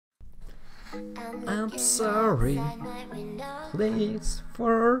I'm sorry, please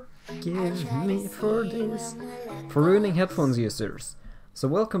forgive me for this, for ruining headphones users. So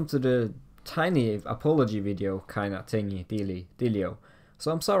welcome to the tiny apology video kinda thingy dealio.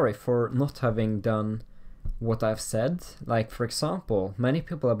 So I'm sorry for not having done what I've said. Like, for example, many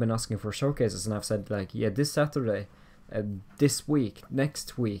people have been asking for showcases and I've said like, yeah, this Saturday, this week,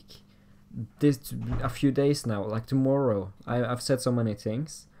 next week, this a few days now, like tomorrow. I've said so many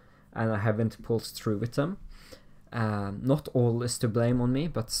things and I haven't pulled through with them. Not all is to blame on me,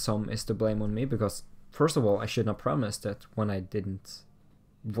 but some is to blame on me, because first of all, I shouldn't have promised it when I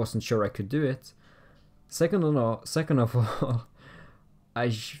wasn't sure I could do it. Second of all, I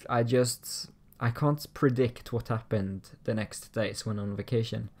can't predict what happened the next days when I'm on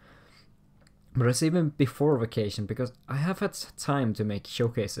vacation. But it's even before vacation, because I have had time to make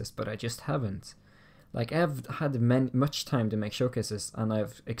showcases, but I just haven't. Like, I've had much time to make showcases, and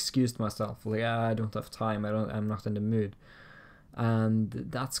I've excused myself, like, I don't have time, I'm not in the mood. And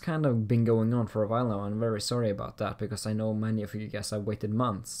that's kind of been going on for a while now. I'm very sorry about that, because I know many of you guys have waited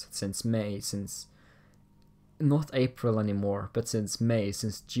months, since May, since not April anymore, but since May,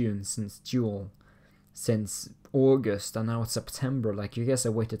 since June, since June, since August, and now it's September. Like, you guys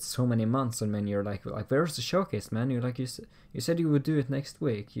have waited so many months, and then you're like, where's the showcase, man? You're like, you said you would do it next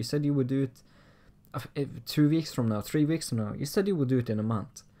week. You said you would do it 2 weeks from now, 3 weeks from now. You said you would do it in a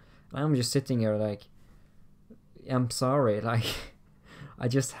month. And I'm just sitting here like, I'm sorry, like, I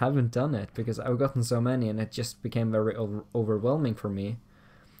just haven't done it because I've gotten so many and it just became very overwhelming for me.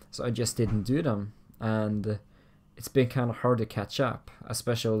 So I just didn't do them, and it's been kind of hard to catch up,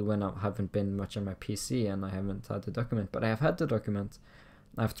 especially when I haven't been much on my PC and I haven't had the document. But I have had the document.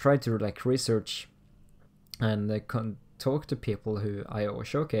 I've tried to like research and talk to people who I owe a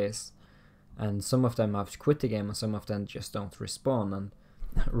showcase, and some of them have quit the game and some of them just don't respond.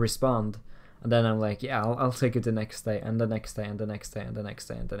 And then I'm like, yeah, I'll take it the next day, and the next day, and the next day, and the next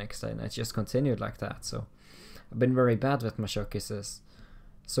day, and the next day, and it just continued like that. So I've been very bad with my showcases.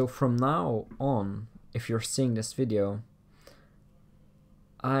 So from now on, if you're seeing this video,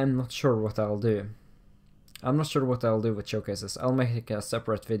 I'm not sure what I'll do. I'm not sure what I'll do with showcases. I'll make a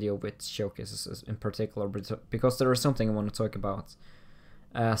separate video with showcases in particular, because there is something I want to talk about.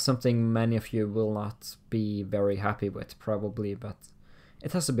 Something many of you will not be very happy with, probably, but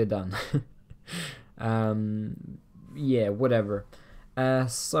it has to be done. Yeah, whatever.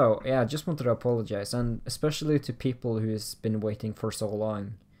 So yeah, I just wanted to apologize, and especially to people who's been waiting for so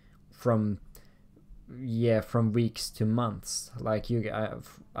long, from weeks to months. Like,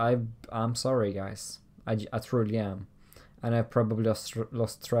 I'm sorry, guys. I truly am, and I've probably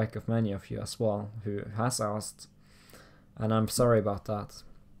lost track of many of you as well who has asked, and I'm sorry about that.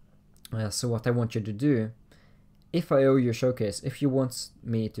 So what I want you to do, if I owe you a showcase, if you want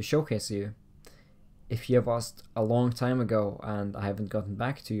me to showcase you, if you have asked a long time ago and I haven't gotten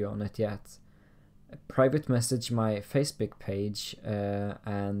back to you on it yet, private message my Facebook page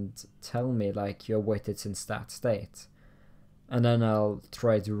and tell me like you waited since that state, and then I'll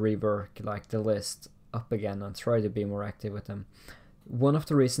try to rework like the list up again and try to be more active with them. One of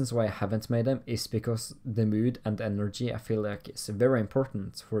the reasons why I haven't made them is because the mood and energy, I feel like, is very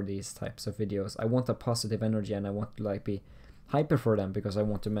important for these types of videos. I want a positive energy and I want to like be hyper for them because I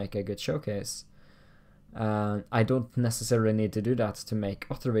want to make a good showcase. I don't necessarily need to do that to make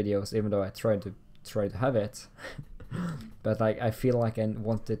other videos, even though I try to have it. But like, I feel like I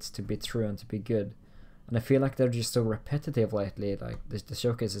want it to be true and to be good. And I feel like they're just so repetitive lately. Like, the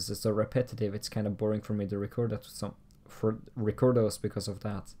showcases is so repetitive, it's kind of boring for me to record those because of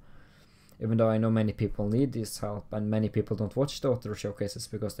that. Even though I know many people need this help, and many people don't watch the other showcases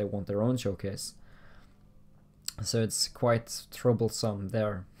because they want their own showcase. So it's quite troublesome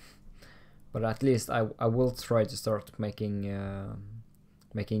there. But at least I will try to start making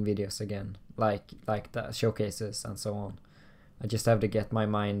videos again, like the showcases and so on. I just have to get my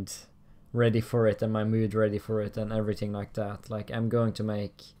mind ready for it and my mood ready for it and everything like that. Like, I'm going to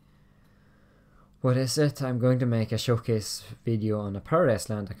make, what is it? I'm going to make a showcase video on a Paradise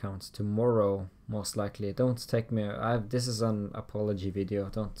Land account tomorrow, most likely. Don't take me, this is an apology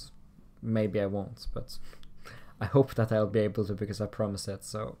video, maybe I won't, but I hope that I'll be able to, because I promised it.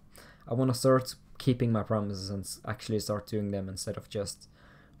 So I want to start keeping my promises and actually start doing them instead of just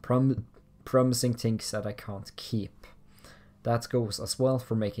promising things that I can't keep. That goes as well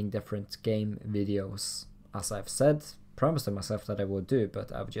for making different game videos. As I've said, promised to myself that I would do,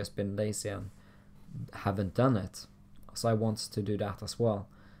 but I've just been lazy and haven't done it. So I want to do that as well.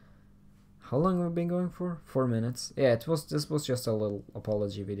 How long have we been going for? 4 minutes? Yeah, this was just a little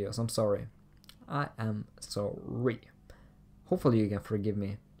apology video, so I'm sorry. I am sorry. Hopefully you can forgive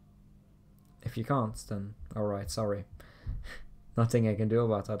me. If you can't, then alright, sorry. Nothing I can do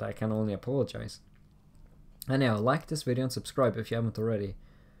about that, I can only apologize. Anyhow, like this video and subscribe if you haven't already.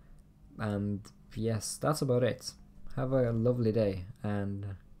 And yes, that's about it. Have a lovely day, and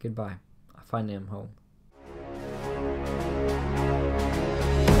goodbye. I finally am home.